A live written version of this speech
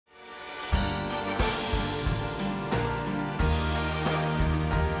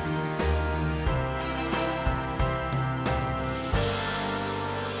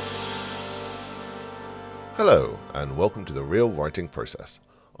Hello, and welcome to The Real Writing Process.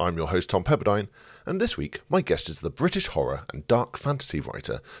 I'm your host Tom Pepperdine, and this week my guest is the British horror and dark fantasy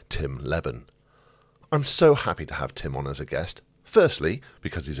writer Tim Lebbon. I'm so happy to have Tim on as a guest, firstly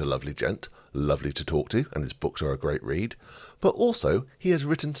because he's a lovely gent, lovely to talk to, and his books are a great read, but also he has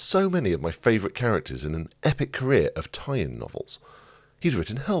written so many of my favourite characters in an epic career of tie-in novels. He's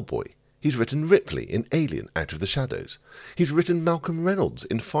written Hellboy, he's written Ripley in Alien Out of the Shadows, he's written Malcolm Reynolds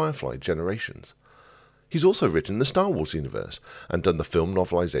in Firefly Generations. He's also written the Star Wars universe and done the film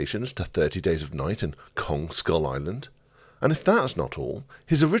novelizations to 30 Days of Night and Kong Skull Island. And if that's not all,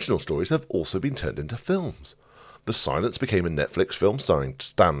 his original stories have also been turned into films. The Silence became a Netflix film starring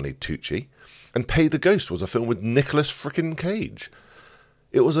Stanley Tucci, and Pay the Ghost was a film with Nicolas frickin' Cage.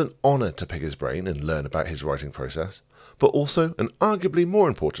 It was an honour to pick his brain and learn about his writing process, but also, and arguably more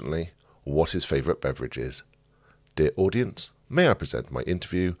importantly, what his favourite beverage is. Dear audience, may I present my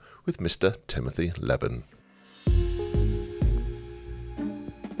interview with Mr. Timothy Lebbon.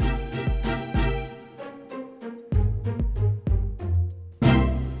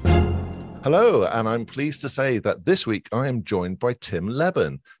 Hello, and I'm pleased to say that this week I am joined by Tim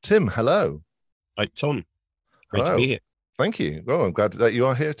Lebbon. Tim, hello. Hi, Tom. Great to be here. Thank you. Well, I'm glad that you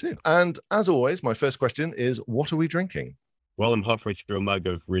are here too. And as always, my first question is, what are we drinking? Well, I'm halfway through a mug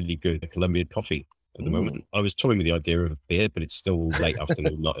of really good Colombian coffee at the moment. I was toying with the idea of a beer, but it's still late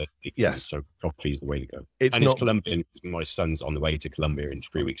afternoon, not a big Yes. So coffee is the way to go. It's Colombian. My son's on the way to Colombia in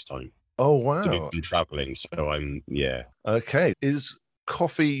 3 weeks' time. Oh, wow. So we've been traveling, so yeah. Okay. Is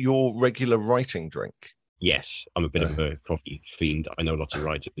coffee your regular writing drink? Yes, I'm a bit of a coffee fiend. I know lots of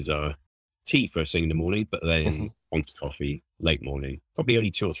writers are tea first thing in the morning, but then on to coffee late morning. Probably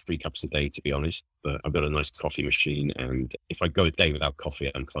only 2 or 3 cups a day, to be honest. But I've got a nice coffee machine, and if I go a day without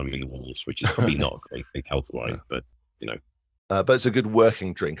coffee, I'm climbing the walls, which is probably not a great thing health-wise, but you know. But it's a good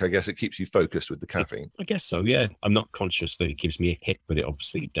working drink. I guess it keeps you focused with the caffeine. I guess so, yeah. I'm not conscious that it gives me a hit, but it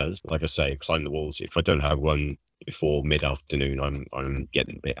obviously does. Like I say, I climb the walls. If I don't have one before mid-afternoon, I'm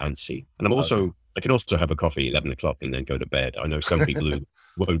getting a bit antsy. And I can also have a coffee at 11 o'clock and then go to bed. I know some people who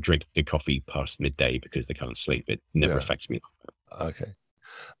won't drink a coffee past midday because they can't sleep. It never affects me. Okay.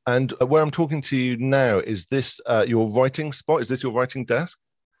 And where I'm talking to you now, is this your writing spot? Is this your writing desk?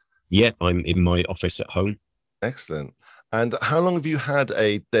 Yeah, I'm in my office at home. Excellent. And how long have you had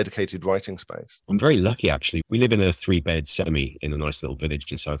a dedicated writing space? I'm very lucky, actually. We live in a 3-bed semi in a nice little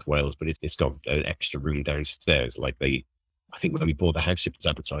village in South Wales, but it's got an extra room downstairs. I think when we bought the house, it was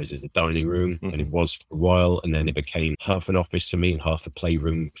advertised as the dining room, and it was for a while. And then it became half an office for me and half a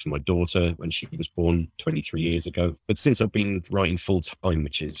playroom for my daughter when she was born 23 years ago. But since I've been writing full time,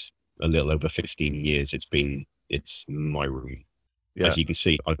 which is a little over 15 years, it's my room. Yeah. As you can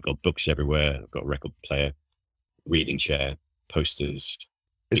see, I've got books everywhere. I've got a record player, reading chair, posters.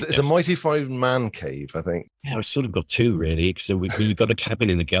 It's a mighty 5-man cave, I think. Yeah, I've sort of got 2 really. So we've got a cabin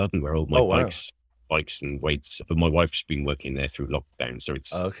in the garden where all my bikes and weights, but my wife's been working there through lockdown, so it's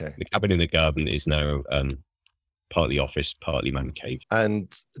the cabin in the garden is now partly office, partly man cave. And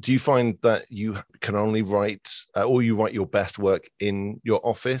do you find that you can only write or you write your best work in your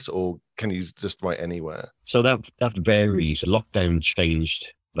office, or can you just write anywhere? So that varies. Lockdown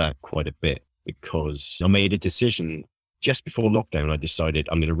changed that quite a bit, because I made a decision just before lockdown. I decided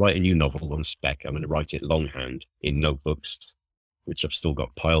I'm going to write a new novel on spec. I'm going to write it longhand in notebooks, which I've still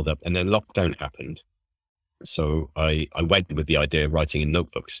got piled up. And then lockdown happened. So I went with the idea of writing in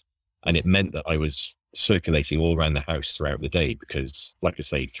notebooks. And it meant that I was circulating all around the house throughout the day because, like I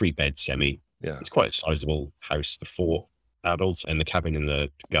say, 3-bed semi. Yeah. It's quite a sizable house for 4 adults. And the cabin in the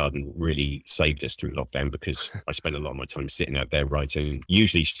garden really saved us through lockdown because I spent a lot of my time sitting out there writing,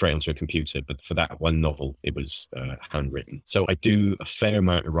 usually straight onto a computer. But for that one novel, it was handwritten. So I do a fair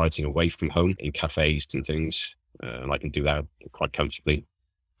amount of writing away from home in cafes and things. And I can do that quite comfortably.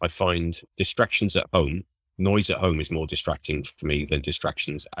 I find distractions at home, noise at home is more distracting for me than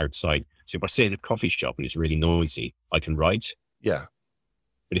distractions outside. So if I sit in a coffee shop and it's really noisy, I can write. Yeah.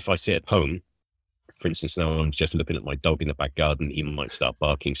 But if I sit at home, for instance, now I'm just looking at my dog in the back garden, he might start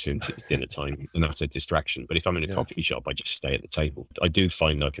barking soon as it's dinner time, and that's a distraction. But if I'm in a coffee shop, I just stay at the table. I do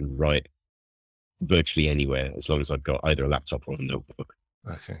find I can write virtually anywhere as long as I've got either a laptop or a notebook.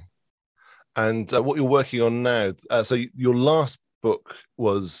 Okay. And what you're working on now, so your last book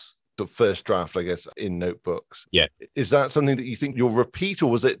was the first draft, I guess, in notebooks. Yeah. Is that something that you think you'll repeat,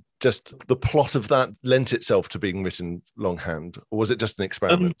 or was it just the plot of that lent itself to being written longhand, or was it just an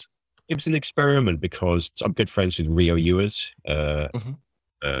experiment? It was an experiment because I'm good friends with Rio Ewers, a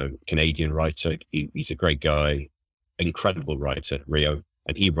Canadian writer. He's a great guy, incredible writer, Rio,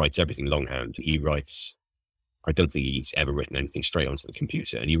 and he writes everything longhand. He writes I don't think he's ever written anything straight onto the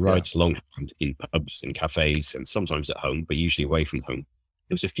computer. And he writes longhand in pubs and cafes and sometimes at home, but usually away from home.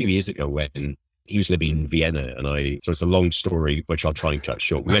 It was a few years ago when he was living in Vienna, so it's a long story, which I'll try and cut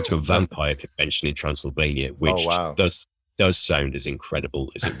short. We went to a vampire convention in Transylvania, which does sound as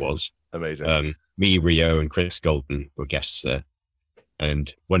incredible as it was. Amazing. Me, Rio, and Chris Golden were guests there.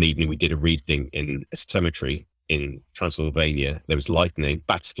 And one evening we did a reading in a cemetery in Transylvania. There was lightning,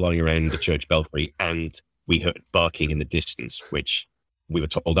 bats flying around the church belfry, and we heard barking in the distance, which we were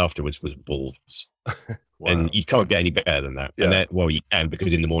told afterwards was wolves. Wow. And you can't get any better than that. And you can,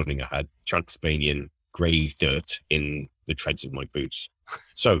 because in the morning I had Transylvanian grave dirt in the treads of my boots.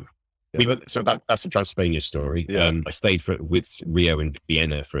 So that's the Transylvania story. I stayed with Rio in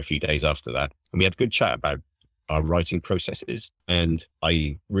Vienna for a few days after that, and we had a good chat about our writing processes. And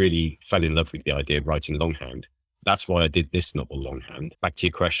I really fell in love with the idea of writing longhand. That's why I did this novel longhand. Back to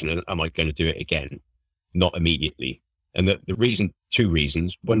your question, am I going to do it again? Not immediately. And the reason, two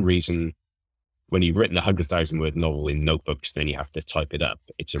reasons. One reason, when you've written a 100,000 word novel in notebooks, then you have to type it up.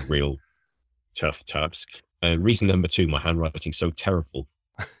 It's a real tough task. Reason number two, my handwriting's so terrible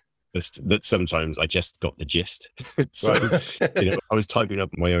that sometimes I just got the gist. So, I was typing up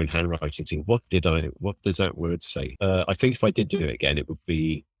my own handwriting, thinking, what does that word say? I think if I did do it again, it would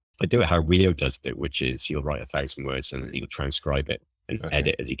be, I do it how Rio does it, which is he'll write 1,000 words and he'll transcribe it and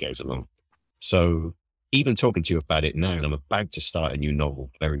edit as he goes along. So even talking to you about it now, and I'm about to start a new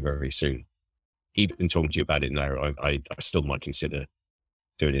novel very, very soon. Even talking to you about it now, I still might consider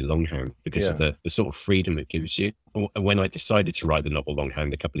doing it longhand because of the sort of freedom it gives you. When I decided to write the novel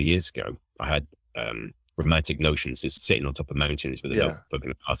longhand a couple of years ago, I had romantic notions of sitting on top of mountains with a notebook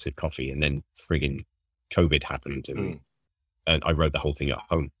and a pot of coffee, and then frigging COVID happened, and I wrote the whole thing at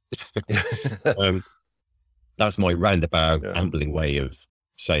home. That's my roundabout, ambling way of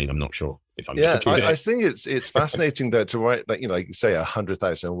saying I'm not sure if I'm I think it's fascinating though to write, like you say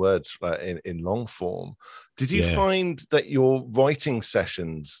 100,000 words in long form. Did you find that your writing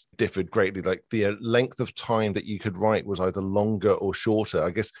sessions differed greatly? Like the length of time that you could write was either longer or shorter? I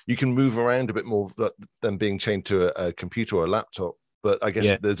guess you can move around a bit more than being chained to a computer or a laptop, but I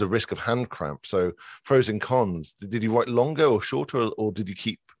guess there's a risk of hand cramp. So pros and cons. Did you write longer or shorter, or did you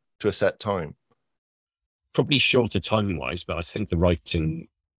keep to a set time? Probably shorter time-wise, but I think the writing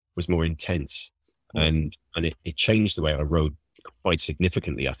was more intense, and it changed the way I wrote quite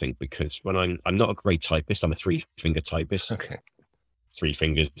significantly, I think, because when I'm not a great typist, I'm a 3-finger typist. Okay. 3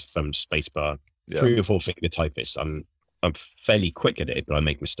 fingers, thumb, space bar, 3 or 4-finger typist. I'm fairly quick at it, but I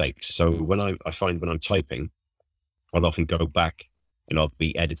make mistakes. So when I find when I'm typing, I'll often go back and I'll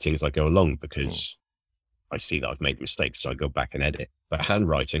be editing as I go along because I see that I've made mistakes. So I go back and edit. But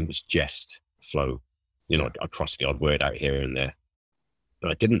handwriting was just flow. I crossed the odd word out here and there,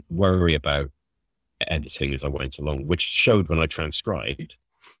 but I didn't worry about editing as I went along, which showed when I transcribed.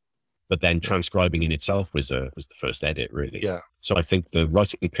 But then transcribing in itself was the first edit, really. Yeah. So I think the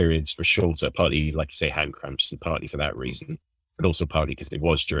writing periods were shorter, partly, like you say, hand cramps, and partly for that reason, but also partly because it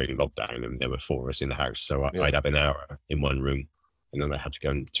was during lockdown and there were 4 of us in the house. So I'd have an hour in one room, and then I had to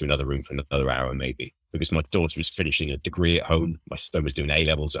go to another room for another hour, maybe, because my daughter was finishing a degree at home. My son was doing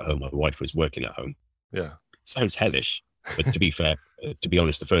A-levels at home. My wife was working at home. Yeah. Sounds hellish, but to be fair, to be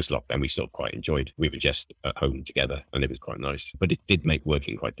honest, the first lockdown we sort of quite enjoyed. We were just at home together and it was quite nice, but it did make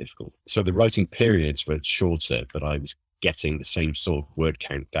working quite difficult. So the writing periods were shorter, but I was getting the same sort of word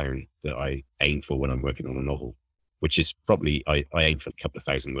count down that I aim for when I'm working on a novel, which is probably, I aim for a couple of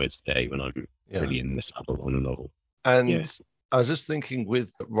thousand words a day when I'm really in the saddle on a novel. And I was just thinking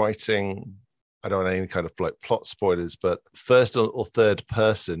with writing, I don't want any kind of like plot spoilers, but first or third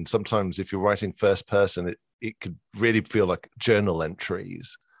person, sometimes if you're writing first person, it could really feel like journal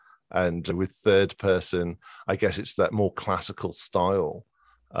entries. And with third person, I guess it's that more classical style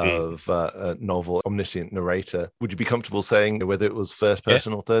of a novel, omniscient narrator. Would you be comfortable saying whether it was first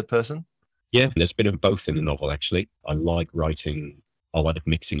person or third person? Yeah, there's a bit of both in the novel, actually. I like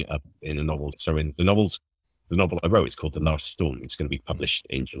mixing it up in a novel. So in the novel I wrote, it's called The Last Storm. It's going to be published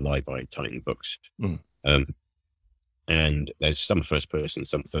in July by Titan Books. And there's some first person,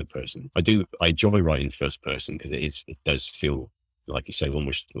 some third person. I enjoy writing first person because it does feel, like you say,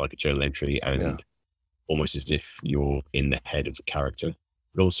 almost like a journal entry and almost as if you're in the head of the character.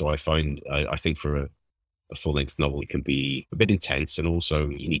 But also I think for a full-length novel, it can be a bit intense, and also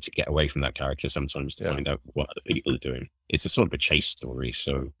you need to get away from that character sometimes to find out what other people are doing. It's a sort of a chase story,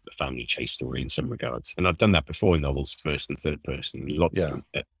 so a family chase story in some regards. And I've done that before in novels, first and third person,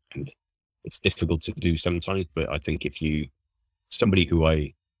 and it's difficult to do sometimes, but I think if somebody who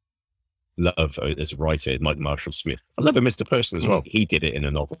I love as a writer, Mike Marshall Smith. I love him as a person as well. Mm. He did it in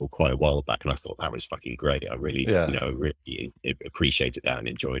a novel quite a while back, and I thought that was fucking great. I really, Yeah. really appreciated that and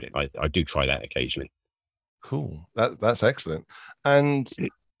enjoyed it. I do try that occasionally. Cool. That's excellent. And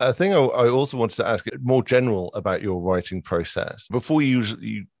a thing I also wanted to ask, more general about your writing process. Before you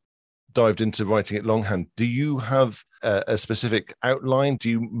dived into writing it longhand, do you have a specific outline? Do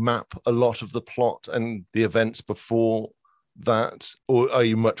you map a lot of the plot and the events before that? Or are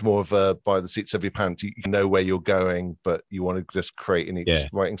you much more of a by the seats of your pants? You know where you're going, but you want to just create in each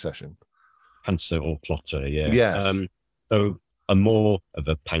writing session? Pantser or plotter, yeah. Yes. So I'm more of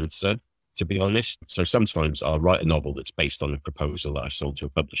a pantser, to be honest. So sometimes I'll write a novel that's based on a proposal that I've sold to a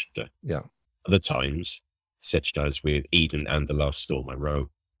publisher. Yeah. Other times, such as with Eden and The Last Storm, I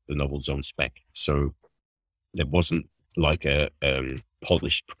wrote the novels on spec. So there wasn't like a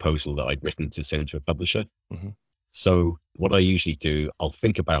polished proposal that I'd written to send to a publisher. Mm-hmm. So what I usually do, I'll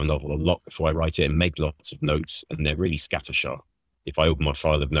think about a novel a lot before I write it and make lots of notes, and they're really scattershot. If I open my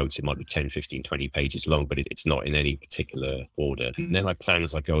file of notes, it might be 10, 15, 20 pages long, but it's not in any particular order. And then I plan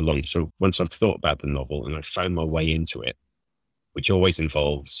as I go along. So once I've thought about the novel and I've found my way into it, which always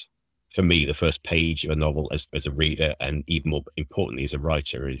involves, for me, the first page of a novel as a reader, and even more importantly as a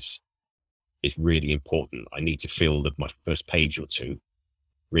writer, is really important. I need to feel that my first page or two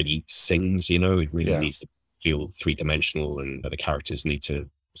really sings, it really needs to feel three-dimensional, and the characters need to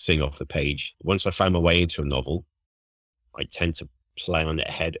sing off the page. Once I found my way into a novel, I tend to plan it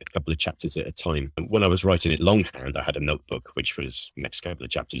ahead a couple of chapters at a time. And when I was writing it longhand, I had a notebook, which was next couple of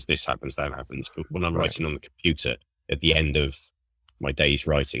chapters, this happens, that happens. But when I'm writing on the computer, at the end of my day's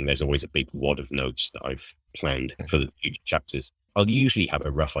writing, there's always a big wad of notes that I've planned for the future chapters. I'll usually have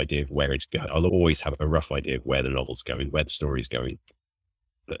a rough idea of where it's going. I'll always have a rough idea of where the novel's going, where the story's going.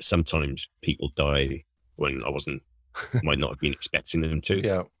 But sometimes people die when I might not have been expecting them to.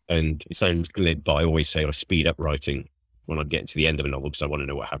 Yeah. And it sounds glib, but I always say I speed up writing when I get to the end of a novel because I want to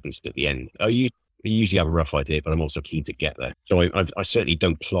know what happens at the end. I usually have a rough idea, but I'm also keen to get there. So I certainly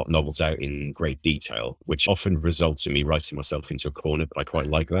don't plot novels out in great detail, which often results in me writing myself into a corner, but I quite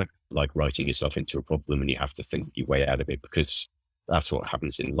like that. Like writing yourself into a problem and you have to think your way out of it, because that's what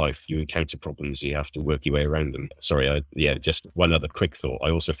happens in life. You encounter problems, you have to work your way around them. Sorry, just one other quick thought.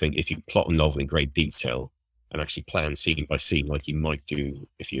 I also think if you plot a novel in great detail and actually plan scene by scene like you might do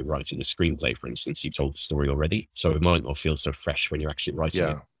if you're writing a screenplay, for instance, you told the story already. So it might not feel so fresh when you're actually writing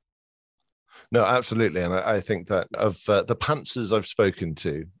it. No, absolutely. And I think that of the pantsers I've spoken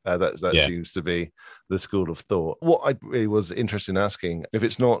to, that seems to be the school of thought. What I really was interested in asking, if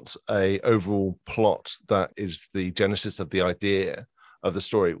it's not a overall plot that is the genesis of the idea of the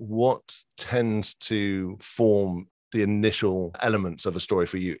story, what tends to form the initial elements of a story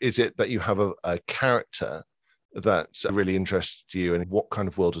for you? Is it that you have a character that really interests you, and what kind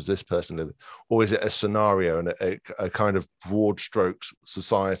of world does this person live in? Or is it a scenario and a kind of broad strokes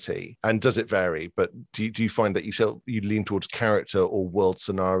society? And does it vary? But do you find that you lean towards character or world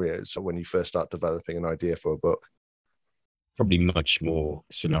scenarios when you first start developing an idea for a book? Probably much more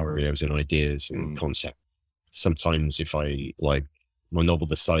scenarios and ideas and concept. Sometimes if I, like my novel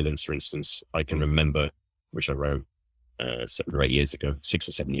The Silence, for instance, I can remember, which I wrote 7 or 8 years ago, 6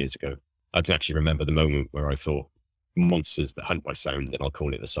 or 7 years ago, I can actually remember the moment where I thought monsters that hunt by sound, then I'll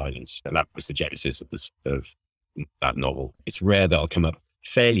call it The Silence. And that was the genesis of that novel. It's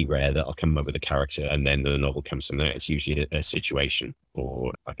fairly rare that I'll come up with a character and then the novel comes from there. It's usually a situation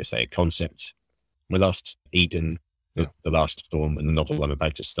or, like I say, a concept. My last Eden, The Last Storm, and the novel I'm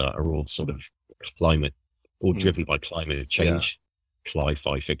about to start are all sort of driven by climate change.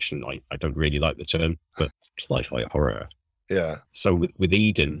 Cli-fi fiction. I don't really like the term, but cli-fi horror. Yeah. So with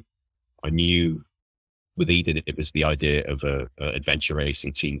Eden, I knew with Eden, it was the idea of a adventure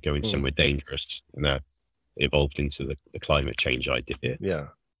racing team going somewhere dangerous, and that evolved into the climate change idea. Yeah.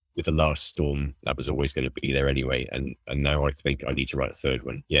 With The Last Storm, that was always going to be there anyway. And now I think I need to write a third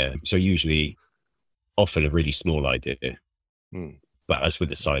one. Yeah. So usually, often a really small idea. But as with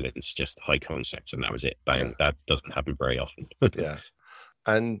The Silence, just high concept, and that was it. Bang. Yeah. That doesn't happen very often. Yeah.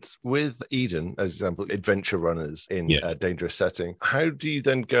 And with Eden, as example, adventure runners in a dangerous setting, how do you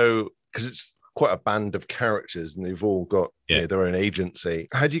then go, because it's quite a band of characters and they've all got their own agency.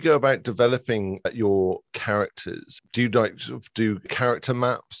 How do you go about developing your characters? Do you do character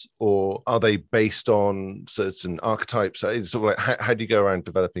maps, or are they based on certain archetypes? How do you go around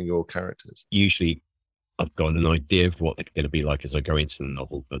developing your characters? Usually I've got an idea of what they're going to be like as I go into the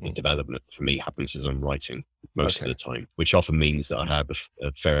novel, but the development for me happens as I'm writing most of the time, which often means that I have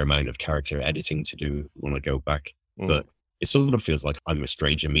a fair amount of character editing to do when I go back. But it sort of feels like I'm a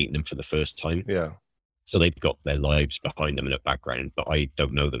stranger meeting them for the first time. Yeah. So they've got their lives behind them in a background, but I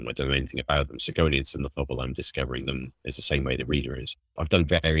don't know them. I don't know anything about them. So going into the novel, I'm discovering them is the same way the reader is. I've done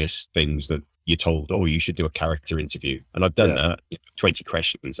various things that you're told, oh, you should do a character interview. And I've done that, 20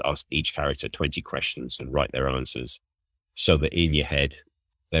 questions, ask each character 20 questions and write their answers so that in your head,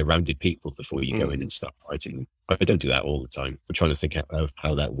 they're rounded people before you go in and start writing. I don't do that all the time. I'm trying to think of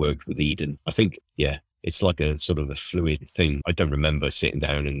how that worked with Eden. I think, it's like a sort of a fluid thing. I don't remember sitting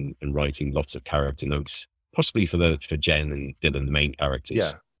down and writing lots of character notes, possibly for Jen and Dylan, the main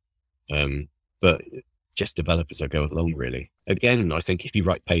characters. Yeah. But just develop as I go along, really. Again, I think if you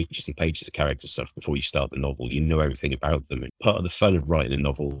write pages and pages of character stuff before you start the novel, you know everything about them. And part of the fun of writing a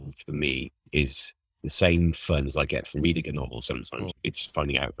novel for me is the same fun as I get from reading a novel sometimes. It's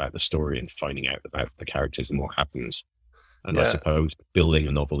finding out about the story and finding out about the characters and what happens. And I suppose building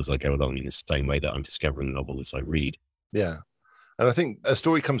a novel as I go along in the same way that I'm discovering a novel as I read. Yeah. And I think a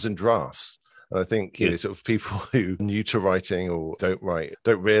story comes in drafts. And I think, sort of people who are new to writing or don't write,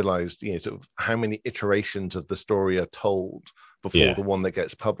 don't realize, sort of how many iterations of the story are told before the one that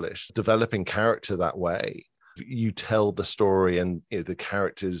gets published. Developing character that way, you tell the story and the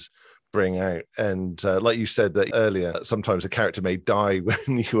characters bring out. And like you said that earlier, sometimes a character may die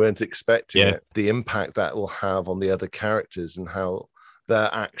when you weren't expecting it. The impact that will have on the other characters and how their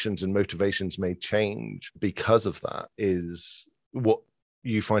actions and motivations may change because of that is what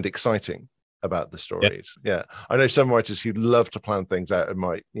you find exciting about the stories. I know some writers who love to plan things out and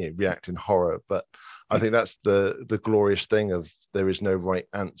might react in horror, but I think that's the glorious thing of there is no right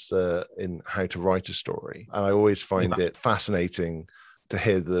answer in how to write a story. And I always find it fascinating to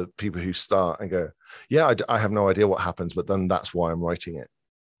hear the people who start and go, I have no idea what happens, but then that's why I'm writing it.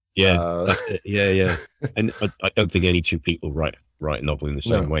 That's it. And I don't think any two people write a novel in the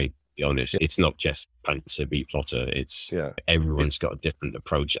same way, to be honest. It's not just pantser beat plotter. It's everyone's got a different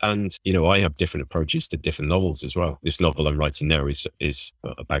approach. And, I have different approaches to different novels as well. This novel I'm writing now is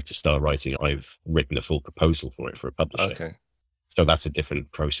about to start writing. I've written a full proposal for it for a publisher. Okay. So that's a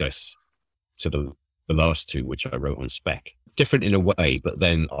different process to the last two, which I wrote on spec. Different in a way, but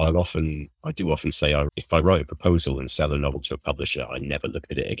then I do often say if I write a proposal and sell a novel to a publisher, I never look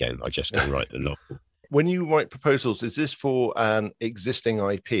at it again. I just go write the novel. When you write proposals, is this for an existing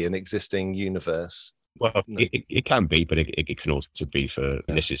IP, an existing universe? Well, it can be, but it can also be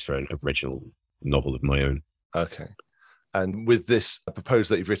this is for an original novel of my own. Okay. And with this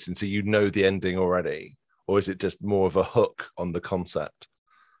proposal that you've written, so you know the ending already, or is it just more of a hook on the concept?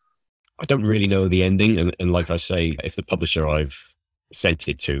 I don't really know the ending. And like I say, if the publisher I've sent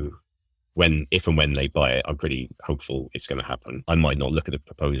it to, if and when they buy it, I'm pretty hopeful it's going to happen. I might not look at the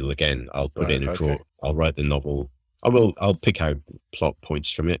proposal again. I'll put in a draw. I'll write the novel. I'll pick out plot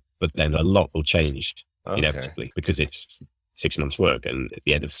points from it, but then a lot will change inevitably because it's 6 months work. And at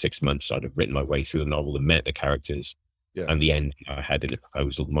the end of 6 months, I'd have written my way through the novel and met the characters. And the end I had in a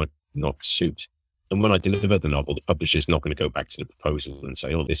proposal might not suit. And when I deliver the novel, the publisher's not going to go back to the proposal and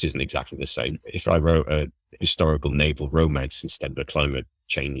say, oh, this isn't exactly the same. If I wrote a historical naval romance instead of a climate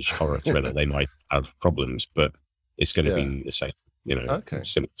change horror thriller, they might have problems, but it's going to be the same,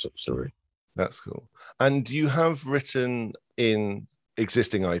 similar sort of story. That's cool. And you have written in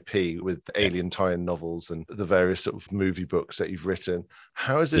existing IP with alien tie-in novels and the various sort of movie books that you've written.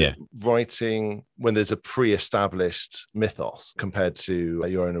 How is it writing when there's a pre-established mythos compared to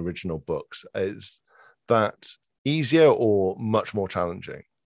your own original books? Is that easier or much more challenging?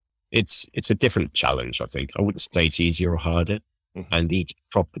 It's a different challenge, I think. I wouldn't say it's easier or harder. And each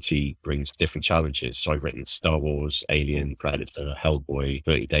property brings different challenges. So I've written Star Wars, Alien, Predator, Hellboy,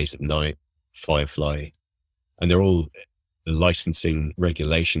 30 Days of Night, Firefly, and they're all, the licensing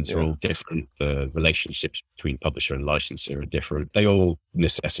regulations are all different. The relationships between publisher and licensor are different. They all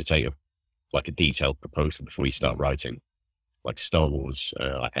necessitate a detailed proposal before you start writing. Like Star Wars,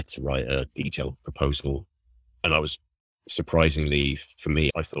 I had to write a detailed proposal, and I was surprisingly, for me,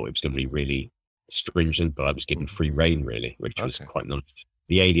 I thought it was going to be really stringent, but I was given free rein, really, which was quite nice.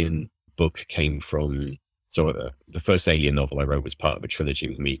 The Alien book came from, the first Alien novel I wrote was part of a trilogy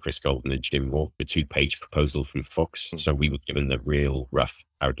with me, Chris Golden, and Jim Moore, a 2-page proposal from Fox. So we were given the real rough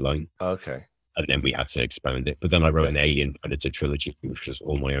outline. Okay. And then we had to expand it. But then I wrote an Alien Predator trilogy, which was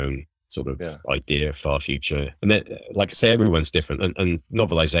all my own sort of idea, far future. And then, like I say, everyone's different. And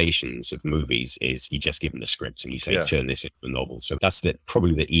novelizations of movies is you just give them the script and you say, turn this into a novel. So that's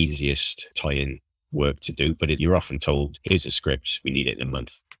probably the easiest tie-in work to do. But you're often told, here's a script, we need it in a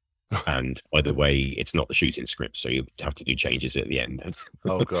month. And by the way, it's not the shooting script, so you have to do changes at the end.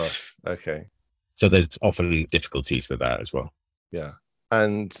 Oh, gosh. Okay. So there's often difficulties with that as well. Yeah.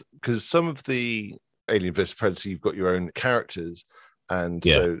 And because some of the Alien vs. Predator, you've got your own characters, And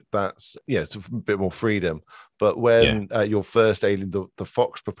Yeah. so that's, it's a bit more freedom. But when your first Alien, the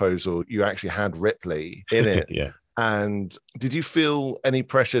Fox proposal, you actually had Ripley in it. Yeah. And did you feel any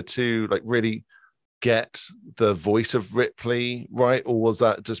pressure to like really get the voice of Ripley right? Or was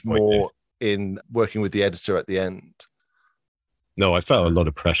that just more in working with the editor at the end? No, I felt a lot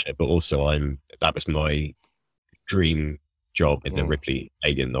of pressure, but also that was my dream job in the Ripley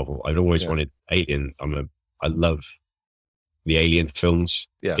Alien novel. I'd always wanted Alien. I love the Alien films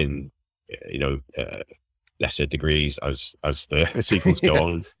in, lesser degrees as the sequels go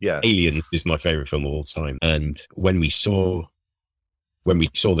on. Yeah. Alien is my favorite film of all time. And when we saw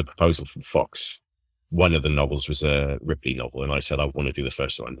the proposal from Fox, one of the novels was a Ripley novel, and I said I want to do the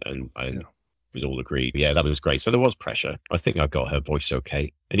first one, and it was all agreed. Yeah, that was great. So there was pressure. I think I got her voice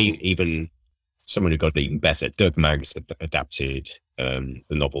okay, and even someone who got it even better, Doug Maggs adapted the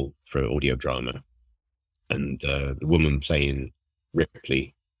novel for audio drama, and the woman playing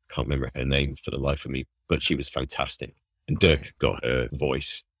Ripley, can't remember her name for the life of me, but she was fantastic, and Dirk got her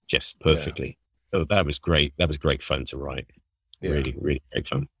voice just perfectly. So that was great. That was great fun to write. Really, really great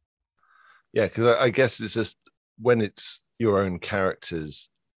fun. Yeah, because I guess it's just when it's your own characters,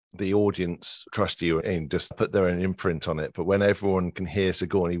 the audience trust you and just put their own imprint on it. But when everyone can hear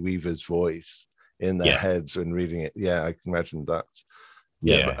Sigourney Weaver's voice in their heads when reading it, I can imagine that's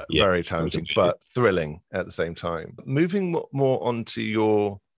very challenging, but thrilling at the same time. Moving more onto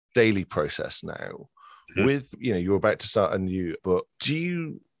your daily process now, with you're about to start a new book. Do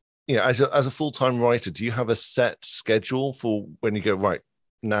you, as a full-time writer, do you have a set schedule for when you go, right,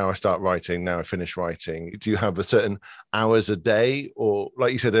 now I start writing, now I finish writing? Do you have a certain hours a day, or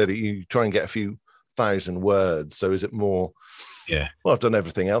like you said earlier, you try and get a few thousand words? So is it more, well, I've done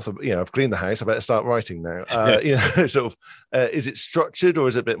everything else, I've cleaned the house, I better start writing now? Is it structured, or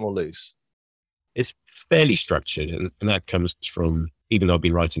is it a bit more loose? It's fairly structured, and that comes from, even though I've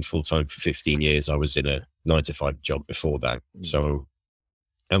been writing full-time for 15 years, I was in a 9-to-5 job before that. So,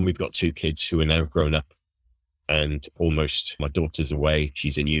 and we've got 2 kids who are now grown up, and my daughter's away.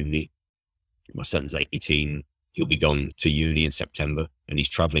 She's in uni. My son's 18. He'll be gone to uni in September, and he's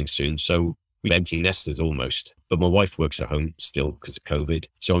traveling soon. So we're empty nesters almost. But my wife works at home still because of COVID.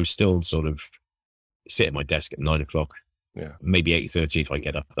 So I'm still sort of sit at my desk at 9 o'clock. Yeah. Maybe 8:30 if I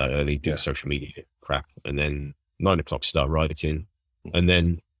get up that early, do social media crap. And then 9 o'clock start writing. And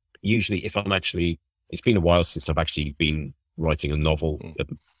then usually it's been a while since I've actually been writing a novel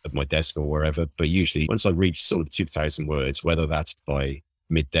at my desk or wherever, but usually once I reach sort of 2,000 words, whether that's by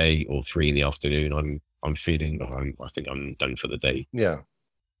midday or 3 in the afternoon, I'm feeling, I think I'm done for the day. Yeah.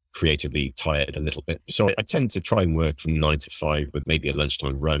 Creatively tired a little bit. So I tend to try and work from 9 to 5 with maybe a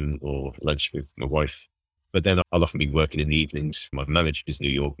lunchtime run or lunch with my wife. But then I'll often be working in the evenings. My manager is New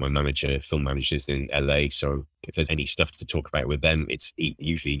York. My film manager is in LA. So if there's any stuff to talk about with them, it's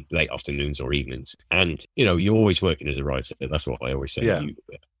usually late afternoons or evenings. And, you're always working as a writer. That's what I always say. Yeah.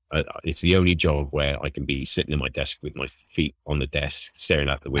 It's the only job where I can be sitting at my desk with my feet on the desk, staring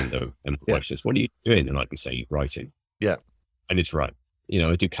out the window. And my wife says, "What are you doing?" And I can say, "Writing." Yeah. And it's right.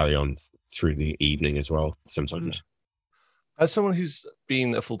 I do carry on through the evening as well sometimes. As someone who's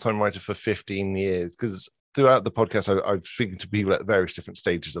been a full-time writer for 15 years, because throughout the podcast, I'm speaking to people at various different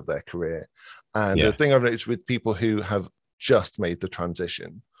stages of their career. And the thing I've noticed with people who have just made the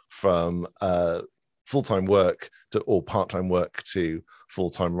transition from full-time work or part-time work to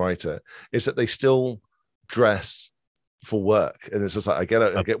full-time writer is that they still dress for work. And it's just like, I get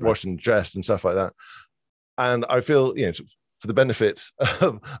out, I get washed and dressed and stuff like that. And I feel, for the benefit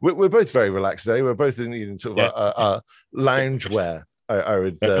of, we're both very relaxed today. We're both in sort of lounge wear. I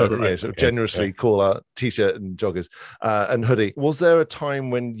would sort of generously call our t-shirt and joggers and hoodie. Was there a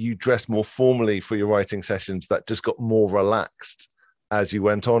time when you dressed more formally for your writing sessions that just got more relaxed as you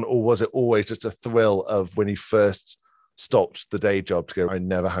went on? Or was it always just a thrill of when you first stopped the day job to go, I'm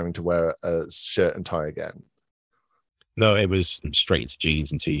never having to wear a shirt and tie again? No, it was straight into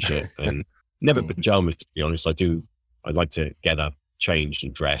jeans and t-shirt and never pajamas, to be honest. I'd like to get up, change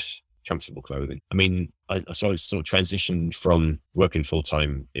and dress comfortable clothing. I mean, I sort of transitioned from working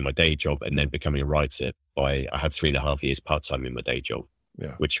full-time in my day job and then becoming a writer I had 3.5 years part-time in my day job,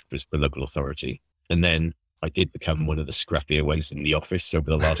 which was the local authority. And then I did become one of the scrappier ones in the office over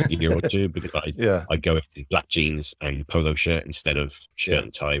the last year or two, because I go in black jeans and polo shirt instead of shirt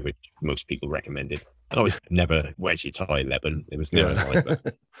and tie, which most people recommended. And I was never wedgie tie Lebbon. It was never like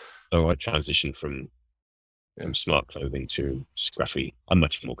that. So I transitioned from smart clothing to scruffy. I'm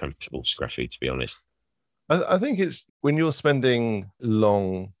much more comfortable scruffy, to be honest. I think it's when you're spending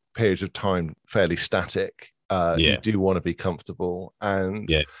long periods of time fairly static, You do want to be comfortable. And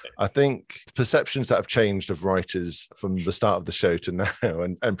I think perceptions that have changed of writers from the start of the show to now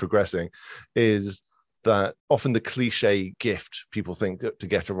and progressing is that often the cliche gift people think to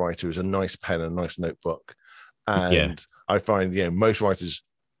get a writer is a nice pen and a nice notebook. And I find, most writers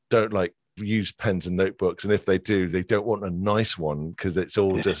don't like use pens and notebooks, and if they do, they don't want a nice one because it's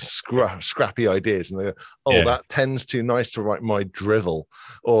all just scrappy ideas, and they go, that pen's too nice to write my drivel,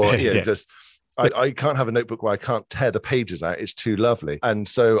 or just I can't have a notebook where I can't tear the pages out, it's too lovely. And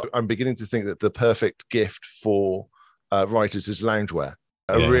so I'm beginning to think that the perfect gift for writers is loungewear,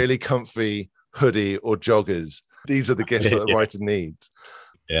 a really comfy hoodie or joggers. These are the gifts that a writer needs.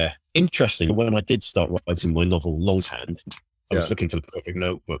 Interesting. When I did start writing my novel longhand, I was looking for the perfect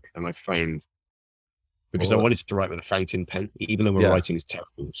notebook, and I found, because I wanted to write with a fountain pen, even though my writing is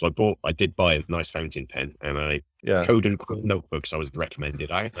terrible. So I did buy a nice fountain pen, and Code and Quill notebooks I was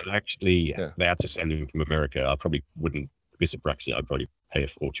recommended. They had to send them from America. I probably wouldn't, because of Brexit, I'd probably pay a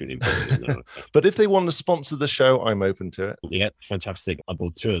fortune in them. But if they want to sponsor the show, I'm open to it. Yeah, fantastic. I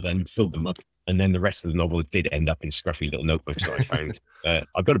bought 2 of them, filled them up. And then the rest of the novel did end up in scruffy little notebooks that I found.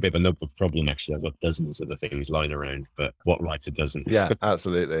 I've got a bit of a notebook problem, actually. I've got dozens of the things lying around, but what writer doesn't? Yeah,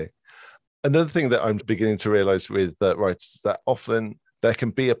 absolutely. Another thing that I'm beginning to realize with writers is that often there can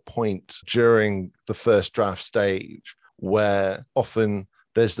be a point during the first draft stage where often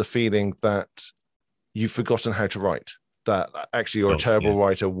there's the feeling that you've forgotten how to write, that actually you're a terrible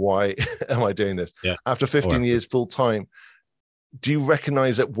writer. Why am I doing this? After 15 years full time, do you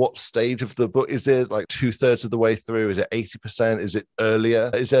recognize at what stage of the book? Is there like 2/3 of the way through? Is it 80%? Is it earlier?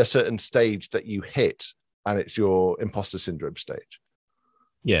 Is there a certain stage that you hit and it's your imposter syndrome stage?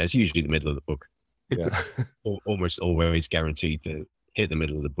 Yeah, it's usually the middle of the book. Almost always guaranteed to hit the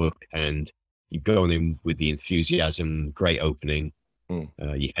middle of the book, and you're going in with the enthusiasm, great opening.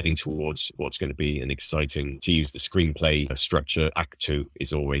 You're heading towards what's going to be an exciting, to use the screenplay structure, Act 2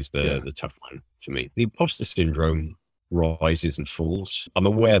 is always the tough one for me. The imposter syndrome rises and falls. I'm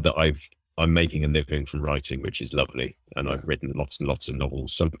aware that I'm making a living from writing, which is lovely, and I've written lots and lots of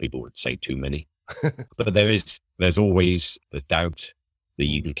novels. Some people would say too many, but there's always the doubt that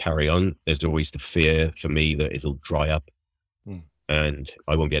you can carry on. There's always the fear for me that it'll dry up and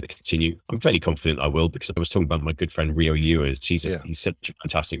I won't be able to continue. I'm fairly confident I will, because I was talking about my good friend Rio Ewers. He's such a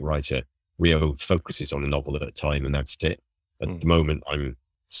fantastic writer. Rio focuses on a novel at a time, and that's it. At the moment, I'm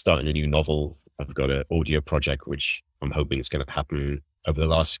starting a new novel. I've got an audio project, which I'm hoping is going to happen. Over the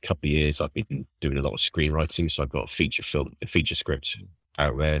last couple of years, I've been doing a lot of screenwriting. So I've got a feature script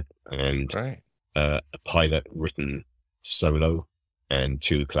out there, and a pilot written solo, and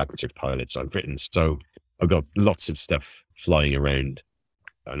 2 collaborative pilots I've written. So I've got lots of stuff flying around,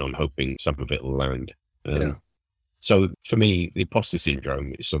 and I'm hoping some of it will land. So for me, the imposter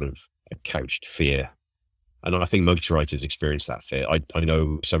syndrome is sort of a couched fear. And I think most writers experience that fear. I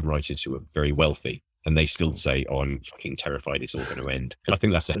know some writers who are very wealthy, and they still say, I'm fucking terrified it's all going to end. And I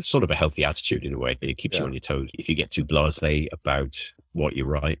think that's a sort of a healthy attitude in a way. It keeps you on your toes. If you get too blasé about what you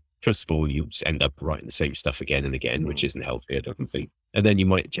write, first of all, you just end up writing the same stuff again and again, which isn't healthy, I don't think. And then you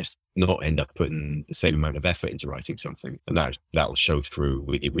might just not end up putting the same amount of effort into writing something, and that'll show through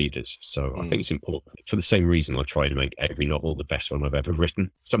with your readers. So I think it's important. For the same reason, I try to make every novel the best one I've ever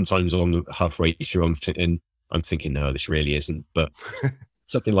written. Sometimes along halfway through, I'm thinking, no, this really isn't. But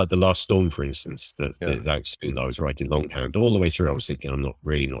something like The Last Storm, for instance, that is out soon, I was writing longhand. All the way through, I was thinking, I'm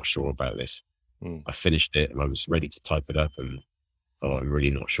not sure about this. I finished it, and I was ready to type it up, and I'm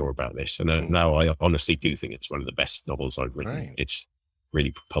really not sure about this. And now I honestly do think it's one of the best novels I've written. Right. It's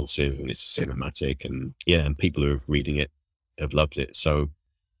really propulsive, and it's cinematic, and people who are reading it have loved it. So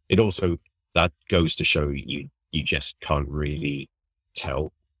it also, that goes to show you just can't really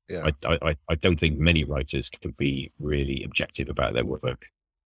tell. I don't think many writers can be really objective about their work.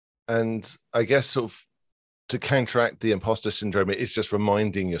 And I guess sort of to counteract the imposter syndrome, it's just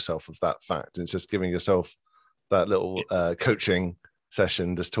reminding yourself of that fact. It's just giving yourself that little coaching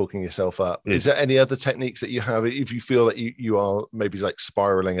session, just talking yourself up. Is there any other techniques that you have if you feel that you are maybe like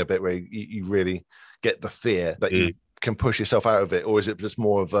spiraling a bit, where you really get the fear that you can push yourself out of it? Or is it just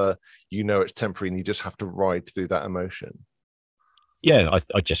more of a, it's temporary and you just have to ride through that emotion? Yeah,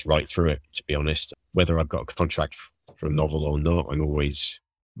 I just write through it, to be honest. Whether I've got a contract for a novel or not, I'm always,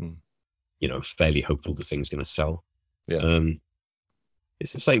 fairly hopeful the thing's going to sell.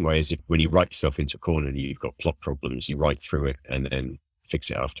 It's the same way as if when you write yourself into a corner and you've got plot problems, you write through it and then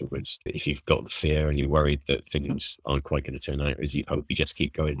fix it afterwards. If you've got the fear and you're worried that things aren't quite going to turn out as you hope, you just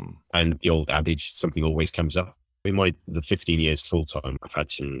keep going. And the old adage, something always comes up. In the 15 years full time, I've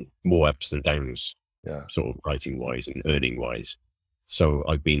had some more ups than downs, sort of writing wise and earning wise. So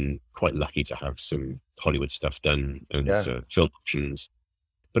I've been quite lucky to have some Hollywood stuff done and film options.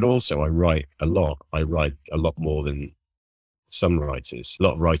 But also I write a lot. I write a lot more than some writers. A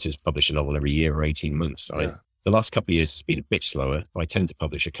lot of writers publish a novel every year or 18 months. The last couple of years has been a bit slower. I tend to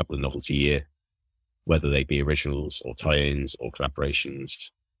publish a couple of novels a year, whether they be originals or tie-ins or collaborations,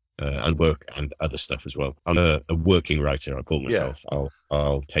 and work and other stuff as well. I'm a working writer, I call myself.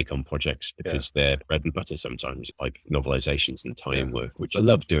 I'll take on projects because they're bread and butter sometimes, like novelizations and tie-in work, which I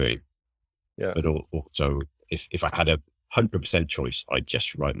love doing. Yeah. But also, if I had 100% choice, I'd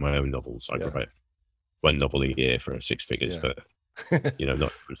just write my own novels. I'd write one novel a year for 6 figures, but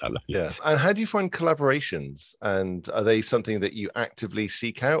not that lucky. Yeah. And how do you find collaborations? And are they something that you actively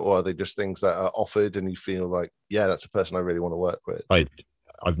seek out, or are they just things that are offered and you feel like, that's a person I really want to work with?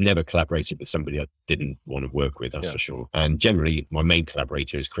 I've never collaborated with somebody I didn't want to work with, that's for sure. And generally, my main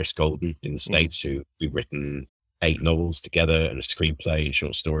collaborator is Chris Golden in the States, who we've written 8 novels together and a screenplay and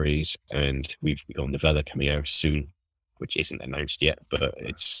short stories. And we've got a novella coming out soon, which isn't announced yet, but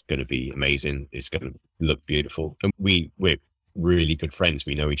it's going to be amazing. It's going to look beautiful. And we're really good friends.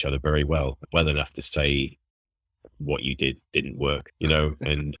 We know each other very well enough to say what you didn't work,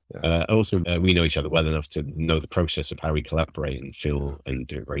 and also we know each other well enough to know the process of how we collaborate and feel and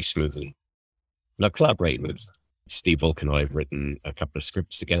do it very smoothly. And I've collaborated with Steve Volk, and I've written a couple of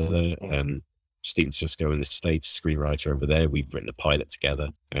scripts together. Steven Sisko in the States, screenwriter over there. We've written a pilot together.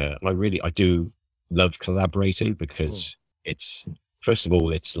 I do love collaborating because it's, first of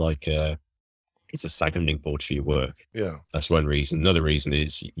all, it's like it's a sounding board for your work. Yeah. That's one reason. Another reason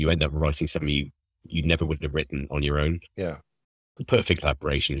is you end up writing something you never would have written on your own. Yeah. The perfect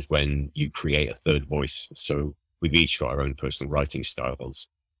collaboration is when you create a third voice. So we've each got our own personal writing styles.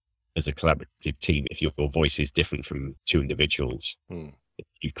 As a collaborative team, if your voice is different from 2 individuals,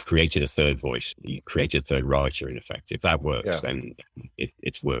 you've created a third voice. You created a third writer, in effect. If that works, then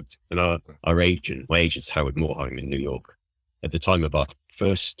it's worked. And my agent's Howard Moorheim in New York. At the time of our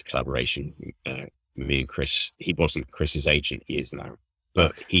first collaboration, me and Chris, he wasn't Chris's agent, he is now.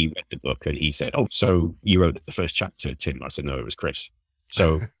 But he read the book and he said, "Oh, so you wrote the first chapter, Tim?" I said, "No, it was Chris."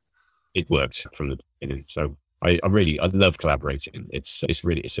 So it worked from the beginning. So I love collaborating. It's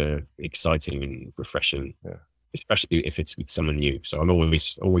exciting and refreshing, especially if it's with someone new. So I'm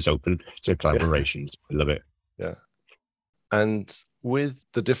always open to collaborations. I love it. Yeah. And with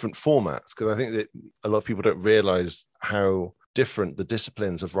the different formats, because I think that a lot of people don't realize how different the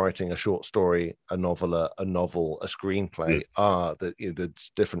disciplines of writing a short story, a novel, a screenplay are. That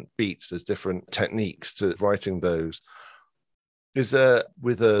there's different beats, there's different techniques to writing those. Is there,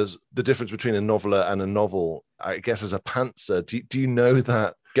 with the difference between a noveler and a novel, I guess as a pantser, do you know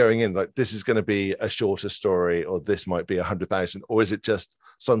that going in, like, this is going to be a shorter story, or this might be 100,000, or is it just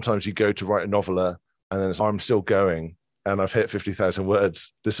sometimes you go to write a noveler and then it's, I'm still going and I've hit 50,000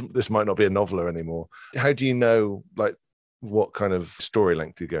 words. This might not be a noveler anymore. How do you know, like, what kind of story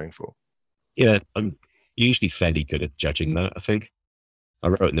length you're going for? Yeah, I'm usually fairly good at judging that, I think. I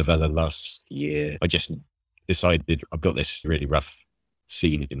wrote a novella last year. I just decided I've got this really rough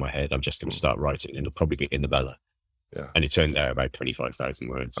scene in my head. I'm just going to start writing, and it'll probably be a novella. Yeah. And it turned out about 25,000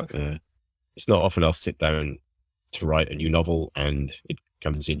 words. Okay. It's not often I'll sit down to write a new novel and it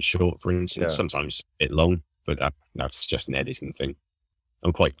comes in short, for instance, sometimes a bit long, but that's just an editing thing.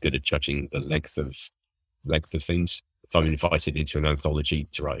 I'm quite good at judging the length of things. If I'm invited into an anthology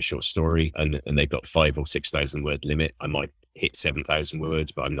to write a short story and they've got 5,000 or 6,000 word limit, I might hit 7,000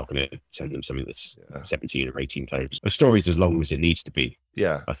 words, but I'm not going to send them something that's 17 or 18,000. A story's as long as it needs to be.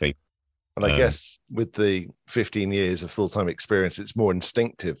 Yeah, I think. And I guess with the 15 years of full-time experience, it's more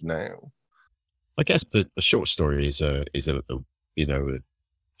instinctive now. I guess the short story is a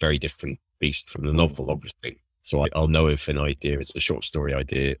very different beast from the novel, obviously. So I'll know if an idea is a short story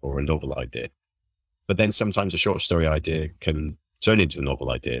idea or a novel idea. But then sometimes a short story idea can turn into a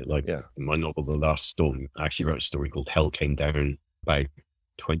novel idea. Like in my novel, The Last Storm, I actually wrote a story called Hell Came Down about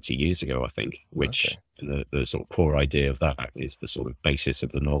 20 years ago, I think, which the sort of core idea of that is the sort of basis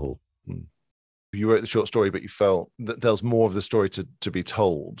of the novel. You wrote the short story, but you felt that there's more of the story to be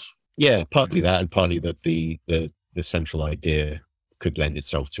told. Yeah, partly that, and partly that the central idea could lend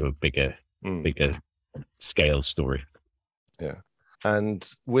itself to a bigger scale story. Yeah.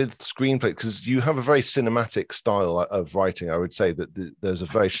 And with screenplay, because you have a very cinematic style of writing, I would say that there's a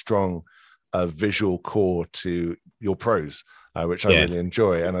very strong visual core to your prose, which I really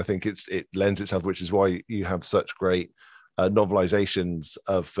enjoy. And I think it lends itself, which is why you have such great novelizations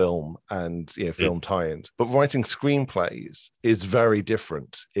of film and film tie-ins. But writing screenplays is very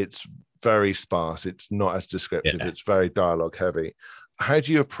different. It's very sparse. It's not as descriptive. It's very dialogue heavy. How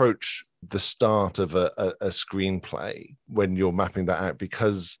do you approach the start of a screenplay when you're mapping that out?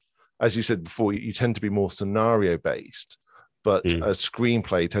 Because, as you said before, you tend to be more scenario based, but a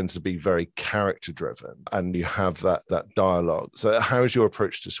screenplay tends to be very character driven, and you have that dialogue. So how is your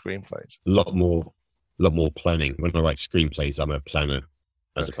approach to screenplays? A lot more planning. When I write screenplays, I'm a planner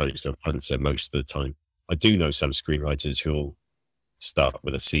as opposed to a punter most of the time. I do know some screenwriters who'll start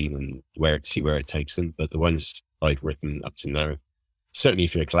with a scene and see where it takes them, but the ones I've written up to now, certainly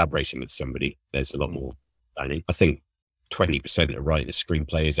if you're collaborating with somebody, there's a lot more planning. I think 20% of writing a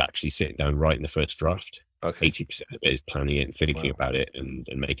screenplay is actually sitting down writing the first draft. 80% of it is planning it and thinking about it and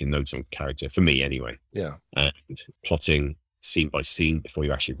making notes on character, for me anyway. Yeah. And plotting scene by scene before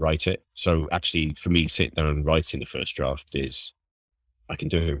you actually write it. So actually, for me, sitting down and writing the first draft I can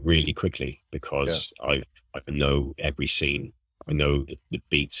do it really quickly because I know every scene. I know the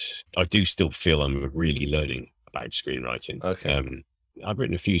beats. I do still feel I'm really learning about screenwriting. I've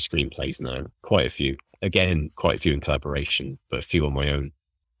written a few screenplays now, quite a few. Again, quite a few in collaboration, but a few on my own.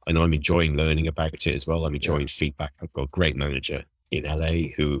 And I'm enjoying learning about it as well. I'm enjoying feedback. I've got a great manager in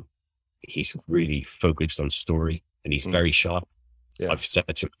LA who he's really focused on story and he's very sharp. I've said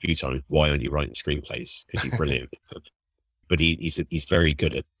to him a few times, why aren't you writing screenplays? Because he's brilliant. But he's very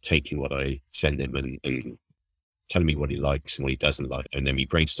good at taking what I send him and telling me what he likes and what he doesn't like. And then we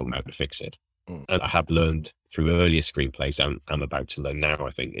brainstorm how to fix it. And I have learned through earlier screenplays, I'm about to learn now.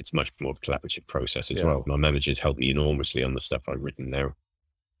 I think it's much more of a collaborative process as well. My manager's helped me enormously on the stuff I've written now.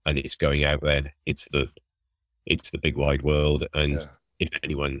 And it's going out there. It's the big wide world. And if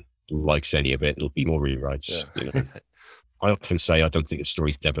anyone likes any of it, it'll be more rewrites. You know? I often say I don't think a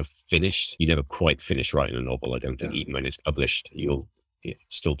story's ever finished. You never quite finish writing a novel. I don't think even when it's published, it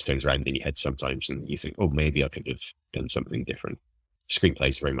still turns around in your head sometimes and you think, oh, maybe I could have done something different.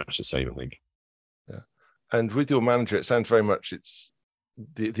 Screenplays very much the same, I think. Yeah. And with your manager, it sounds very much it's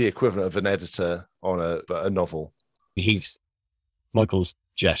the equivalent of an editor on a novel. Michael's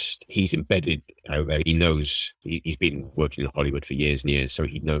he's embedded out there. He knows, he's been working in Hollywood for years and years, so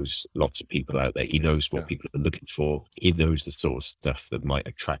he knows lots of people out there. He knows what people are looking for. He knows the sort of stuff that might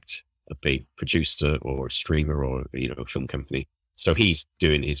attract a big producer or a streamer or, a film company. So he's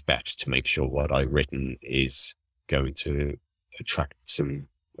doing his best to make sure what I've written is going to attract some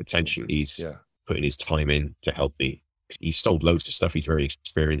attention. He's putting his time in to help me. He's sold loads of stuff. He's very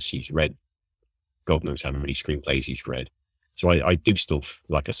experienced. He's read God knows how many screenplays he's read. So I do still,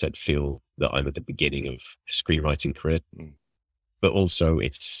 like I said, feel that I'm at the beginning of screenwriting career, but also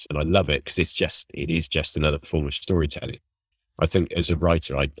and I love it because it is just another form of storytelling. I think as a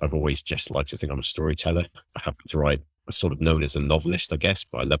writer, I've always just liked to think I'm a storyteller. I happen to write, I'm sort of known as a novelist, I guess,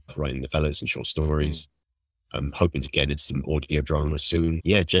 but I love writing novellas and short stories. I'm hoping to get into some audio drama soon.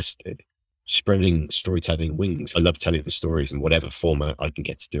 Yeah, just spreading storytelling wings. I love telling the stories, and whatever format I can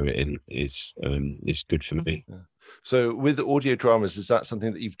get to do it in is good for me. Yeah. So with the audio dramas, is that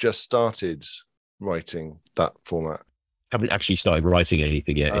something that you've just started writing, that format? I haven't actually started writing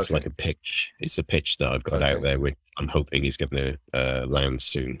anything yet. It's like a pitch. It's a pitch that I've got out there, which I'm hoping is going to land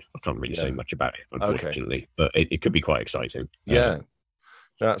soon. I can't really say much about it, unfortunately, but it could be quite exciting. Yeah,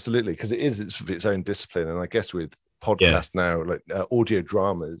 no, absolutely, because it's its own discipline. And I guess with podcasts now, like audio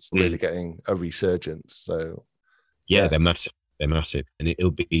dramas really getting a resurgence. So they're massive. They're massive. And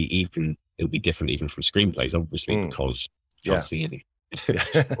it'll be different even from screenplays, obviously, because you can't see anything.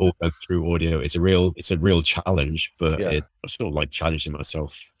 All go through audio. It's a real challenge, but I sort of like challenging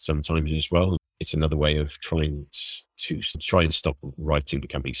myself sometimes as well. It's another way of trying to stop writing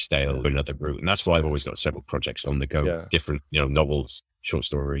becoming stale, another route. And that's why I've always got several projects on the go, different, novels, short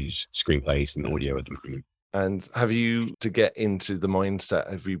stories, screenplays, and audio at the moment. And have you, to get into the mindset,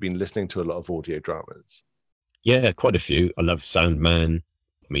 have you been listening to a lot of audio dramas? Yeah, quite a few. I love Soundman.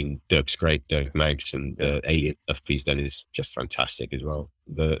 I mean, Dirk's great, Dirk Maggs, and the Alien stuff he's done is just fantastic as well.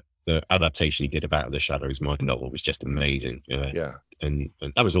 The adaptation he did of Out of the Shadows, my novel, was just amazing. And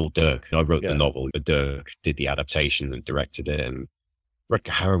that was all Dirk. I wrote the novel, but Dirk did the adaptation and directed it, and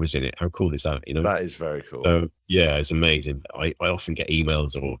Rutger Hauer was in it. How cool is that? That is very cool. So yeah, it's amazing. I often get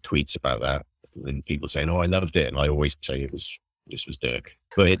emails or tweets about that, and people saying, "Oh, I loved it," and I always say this was Dirk.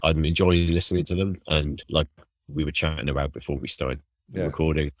 But I'm enjoying listening to them, and like we were chatting about before we started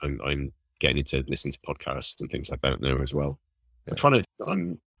recording, I'm getting into listening to podcasts and things like that now as well.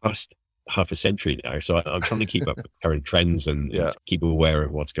 I'm past half a century now, so I'm trying to keep up with current trends and keep aware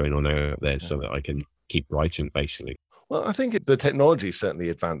of what's going on out there so that I can keep writing, basically. Well, I think the technology certainly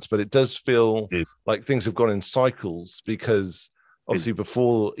advanced, but it does feel like things have gone in cycles, because obviously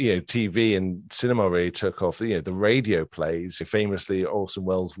before TV and cinema really took off, the radio plays, famously Orson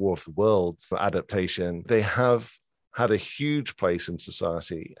Welles' War of the Worlds adaptation, they have had a huge place in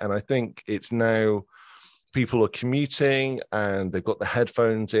society. And I think it's now people are commuting and they've got the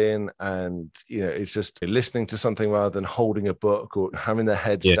headphones in, and it's just listening to something rather than holding a book or having their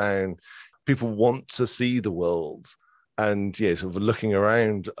heads down. People want to see the world and sort of looking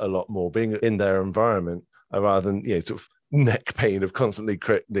around a lot more, being in their environment, rather than sort of neck pain of constantly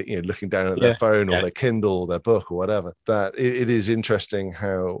looking down at their phone or their Kindle or their book or whatever. That it is interesting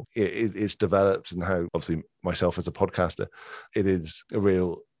how it's developed, and how obviously myself as a podcaster, it is a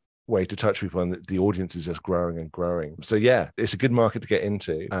real way to touch people, and the audience is just growing and growing. So it's a good market to get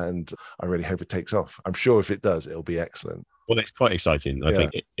into, and I really hope it takes off. I'm sure if it does, it'll be excellent. Well, it's quite exciting. I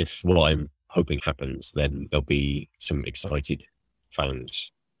think if what I'm hoping happens, then there'll be some excited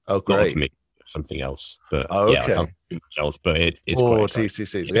fans. Oh, great. Not something else, but okay. I can't do much else, but it's quite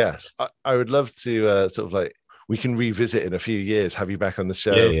TCC. Yes. I would love to sort of like, we can revisit in a few years, have you back on the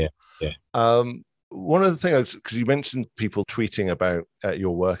show. Yeah. One of the things, because you mentioned people tweeting about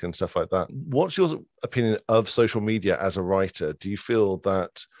your work and stuff like that, what's your opinion of social media as a writer? Do you feel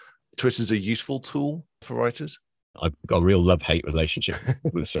that Twitter is a useful tool for writers? I've got a real love-hate relationship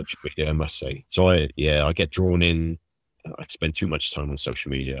with social media, I must say. So I get drawn in. I spend too much time on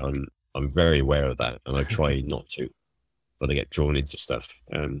social media. I'm very aware of that, and I try not to, but I get drawn into stuff.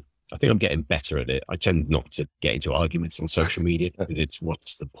 I think I'm getting better at it. I tend not to get into arguments on social media because it's,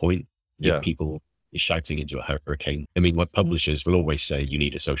 what's the point? People is shouting into a hurricane. I mean, my publishers will always say you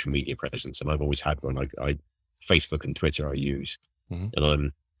need a social media presence, and I've always had one. I Facebook and Twitter I use, and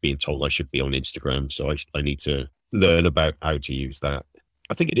I'm being told I should be on Instagram, so I need to learn about how to use that.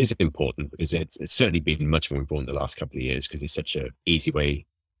 I think it is important because it's certainly been much more important the last couple of years, because it's such a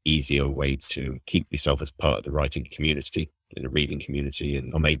easier way to keep yourself as part of the writing community and the reading community.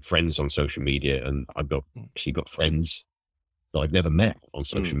 And I made friends on social media, and I've actually got friends that I've never met on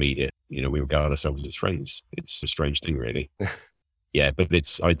social media. We regard ourselves as friends. It's a strange thing, really. But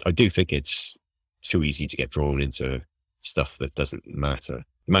I do think it's too easy to get drawn into stuff that doesn't matter.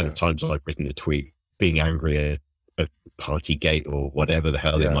 The amount of times I've written a tweet being angry at Partygate or whatever the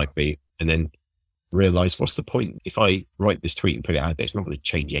hell it might be, and then realize, what's the point? If I write this tweet and put it out there, it's not going to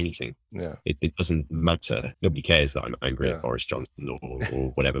change anything. It doesn't matter. Nobody cares that I'm angry at Boris Johnson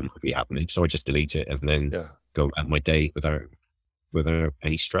or whatever might be happening. So I just delete it and then go about my day without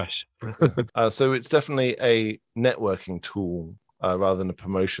any stress. So it's definitely a networking tool rather than a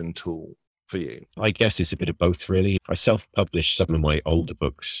promotion tool for you. I guess it's a bit of both, really. I self-published some of my older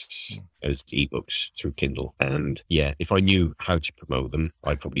books as ebooks through Kindle, and if I knew how to promote them,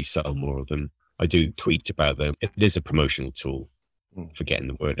 I'd probably sell more of them. I do tweet about them. It is a promotional tool for getting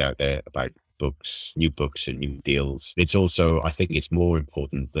the word out there about books, new books and new deals. It's also, I think it's more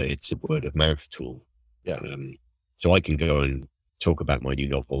important that it's a word of mouth tool. So I can go and talk about my new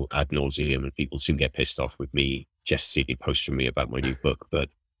novel ad nauseum, and people soon get pissed off with me just seeing posts from me about my new book. But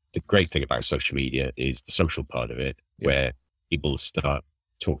the great thing about social media is the social part of it, where people start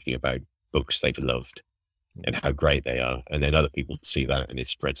talking about books they've loved and how great they are, and then other people see that and it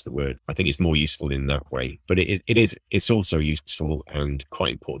spreads the word. I think it's more useful in that way, but it's also useful and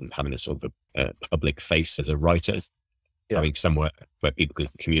quite important having a sort of a public face as a writer, having somewhere where people can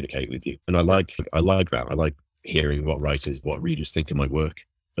communicate with you. And I like that. I like hearing what readers think of my work.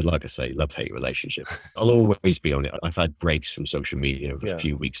 But like I say, love-hate relationship. I'll always be on it. I've had breaks from social media of a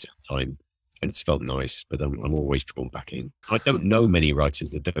few weeks at a time, and it's felt nice, but I'm always drawn back in. I don't know many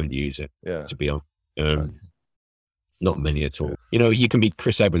writers that don't use it, to be honest. Not many at all. You can be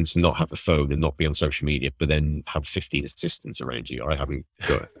Chris Evans and not have a phone and not be on social media, but then have 15 assistants around you. I haven't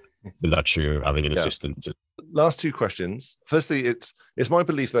got the luxury of having an assistant. Last two questions. Firstly, it's my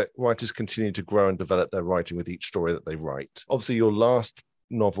belief that writers continue to grow and develop their writing with each story that they write. Obviously, your last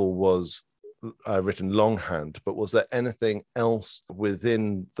novel was written longhand, but was there anything else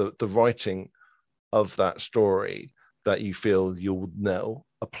within the writing of that story that you feel you'll now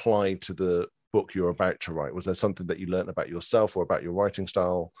apply to the book you're about to write? Was there something that you learned about yourself or about your writing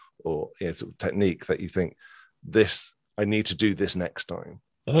style or sort of technique that you think, I need to do this next time?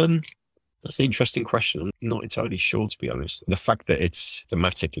 That's an interesting question. I'm not entirely sure, to be honest. The fact that it's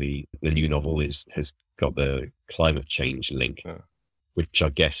thematically, the new novel has got the climate change link, which I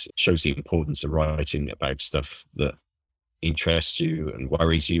guess shows the importance of writing about stuff that interests you and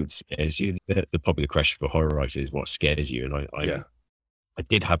worries you and scares you. The popular question for horror writers is what scares you. And I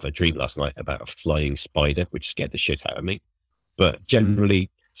did have a dream last night about a flying spider, which scared the shit out of me. But generally,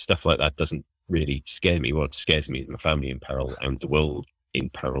 stuff like that doesn't really scare me. What scares me is my family in peril and the world in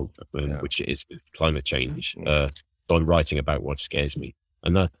peril, which it is with climate change. So I'm writing about what scares me.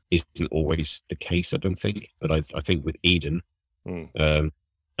 And that isn't always the case, I don't think. But I think with Eden,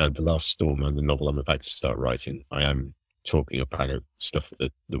 The Last Storm and the novel I'm about to start writing, I am talking about stuff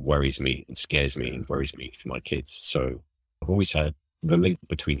that worries me and scares me and worries me for my kids. So I've always had the link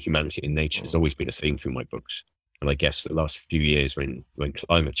between humanity and nature has always been a theme through my books. And I guess the last few years when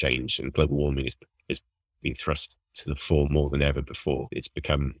climate change and global warming has been thrust to the fore more than ever before, it's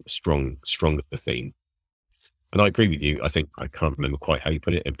become a stronger theme. And I agree with you. I think, I can't remember quite how you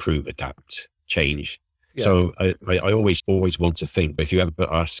put it, improve, adapt, change. Yeah. So I always want to think, if you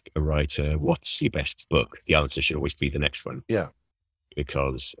ever ask a writer, what's your best book? The answer should always be the next one. Yeah.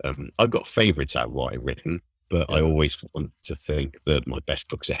 Because I've got favorites out of what I've written, but I always want to think that my best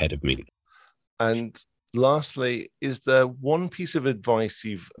book's ahead of me. And lastly, is there one piece of advice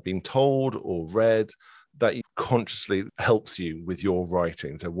you've been told or read that consciously helps you with your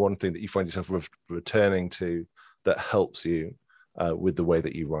writing? So one thing that you find yourself returning to that helps you with the way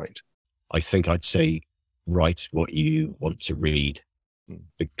that you write? I think I'd say write what you want to read,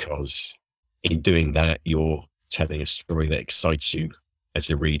 because in doing that, you're telling a story that excites you as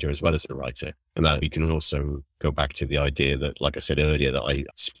a reader as well as a writer. And that you can also go back to the idea that, like I said earlier, that I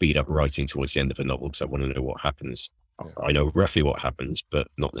speed up writing towards the end of a novel because I want to know what happens. Yeah. I know roughly what happens, but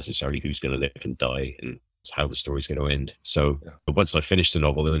not necessarily who's going to live and die and how the story's going to end. So once I finish the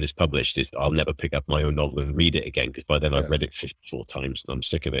novel and it's published, I'll never pick up my own novel and read it again, because by then I've read it 54 times and I'm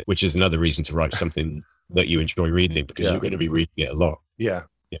sick of it, which is another reason to write something that you enjoy reading, because you're going to be reading it a lot. Yeah.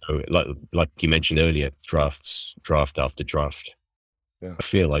 You know, like you mentioned earlier, draft after draft. Yeah. I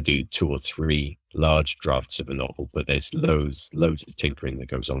feel I do 2 or 3 large drafts of a novel, but there's loads of tinkering that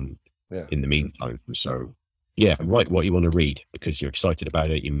goes on in the meantime. So write what you want to read because you're excited about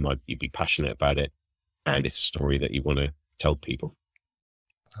it. You'd be passionate about it, and it's a story that you want to tell people.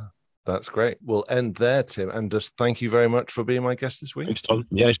 That's great. We'll end there, Tim, and just thank you very much for being my guest this week. Thanks, Tom.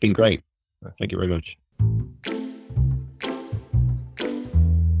 Yeah, it's been great. Thank you very much.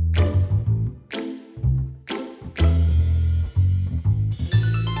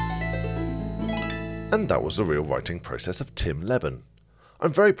 And that was the real writing process of Tim Lebbon.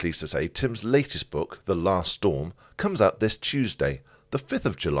 I'm very pleased to say Tim's latest book, The Last Storm, comes out this Tuesday, the 5th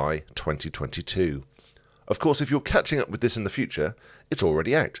of July 2022. Of course, if you're catching up with this in the future, it's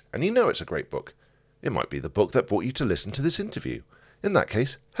already out, and you know it's a great book. It might be the book that brought you to listen to this interview. In that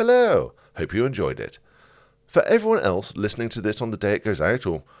case, hello! Hope you enjoyed it. For everyone else listening to this on the day it goes out,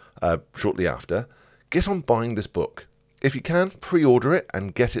 or shortly after, get on buying this book. If you can, pre-order it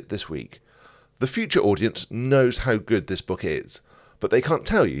and get it this week. The future audience knows how good this book is, but they can't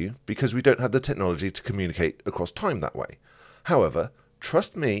tell you because we don't have the technology to communicate across time that way. However,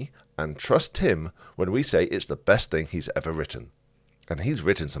 trust me and trust Tim when we say it's the best thing he's ever written. And he's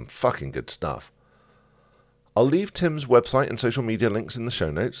written some fucking good stuff. I'll leave Tim's website and social media links in the show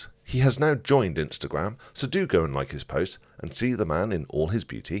notes. He has now joined Instagram, so do go and like his posts and see the man in all his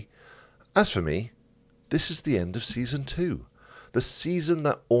beauty. As for me, this is the end of season 2, the season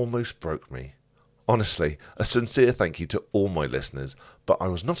that almost broke me. Honestly, a sincere thank you to all my listeners, but I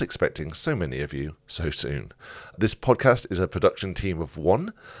was not expecting so many of you so soon. This podcast is a production team of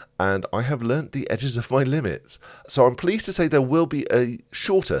 1, and I have learnt the edges of my limits. So I'm pleased to say there will be a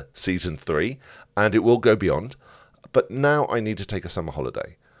shorter season 3, and it will go beyond. But now I need to take a summer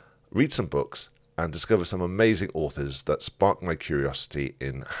holiday, read some books, and discover some amazing authors that spark my curiosity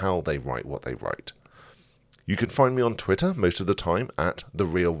in how they write what they write. You can find me on Twitter most of the time at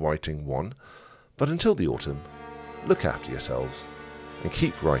TheRealWriting1. But until the autumn, look after yourselves and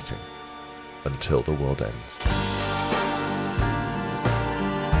keep writing until the world ends.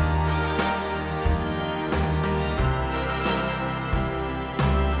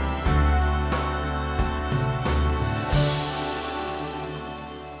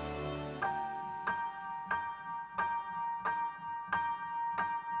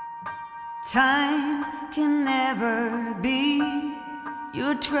 Time can never be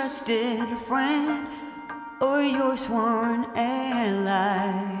your trusted friend or your sworn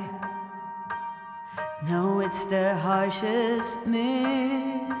ally. No, it's the harshest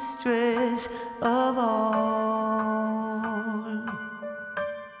mistress of all.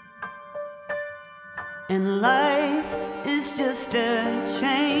 And life is just a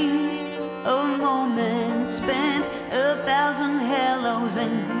chain of moments spent, 1,000 hellos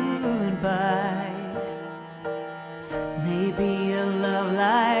and goodbyes. Maybe a love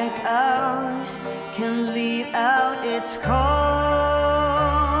like ours can lead out its call.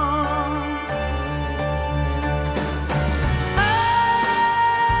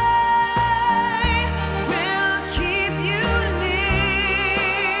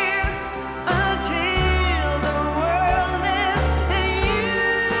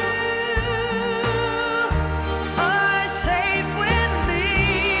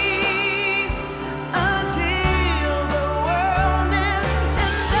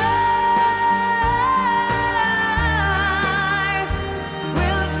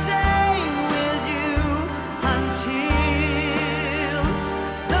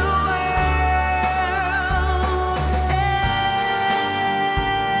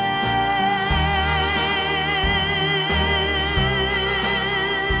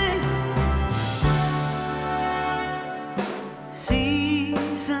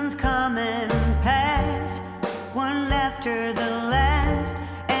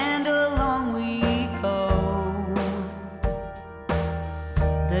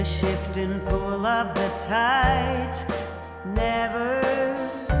 The shifting pull of the tides never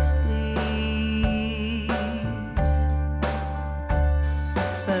sleeps.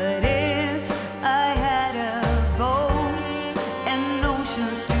 But if I had a boat and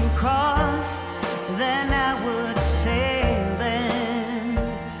oceans to